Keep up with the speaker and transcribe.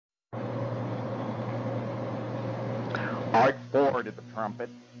Art forward at the trumpet.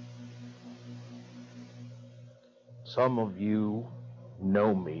 Some of you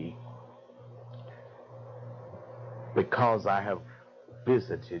know me because I have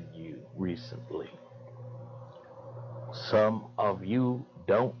visited you recently. Some of you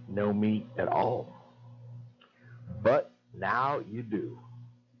don't know me at all, but now you do.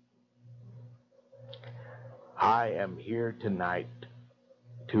 I am here tonight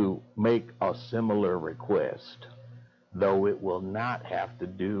to make a similar request, though it will not have to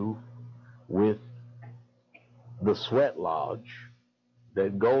do with the Sweat Lodge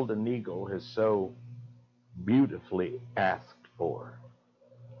that Golden Eagle has so beautifully asked for.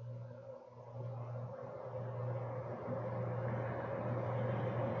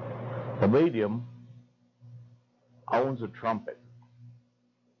 The medium owns a trumpet.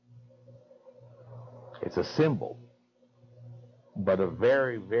 It's a symbol, but a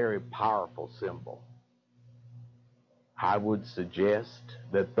very, very powerful symbol. I would suggest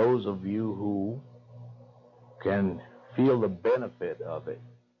that those of you who can feel the benefit of it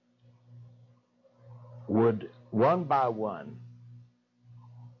would, one by one,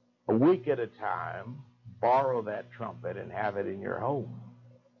 a week at a time, borrow that trumpet and have it in your home.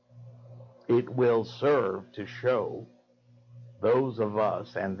 It will serve to show those of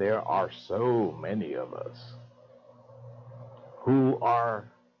us, and there are so many of us, who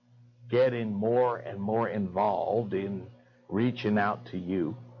are getting more and more involved in reaching out to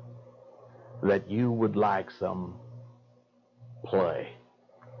you, that you would like some play.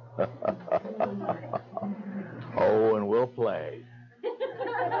 Oh, and we'll play.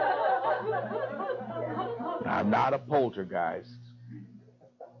 I'm not a poltergeist,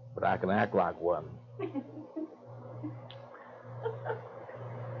 but I can act like one.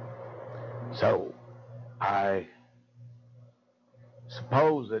 So, I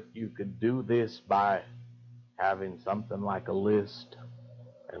suppose that you could do this by having something like a list,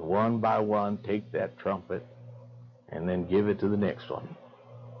 and one by one take that trumpet and then give it to the next one.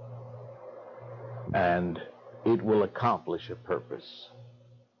 And it will accomplish a purpose.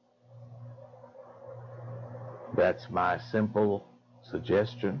 That's my simple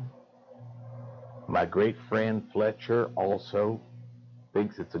suggestion. My great friend Fletcher also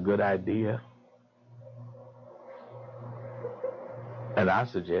thinks it's a good idea. And I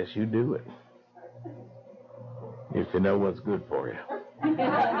suggest you do it, if you know what's good for you.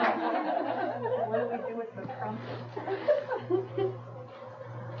 What do we do with the trumpet?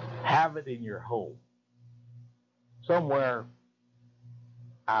 Have it in your home, somewhere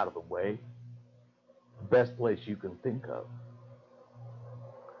out of the way, the best place you can think of.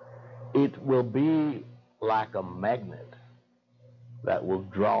 It will be like a magnet that will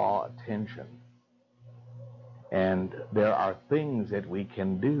draw attention. And there are things that we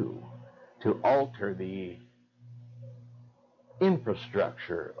can do to alter the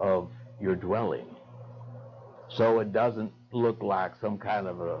infrastructure of your dwelling, so it doesn't look like some kind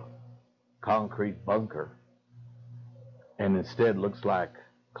of a concrete bunker, and instead looks like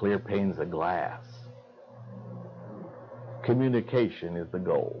clear panes of glass. Communication is the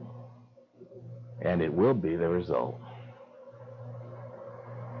goal, and it will be the result.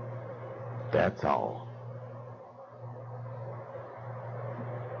 That's all.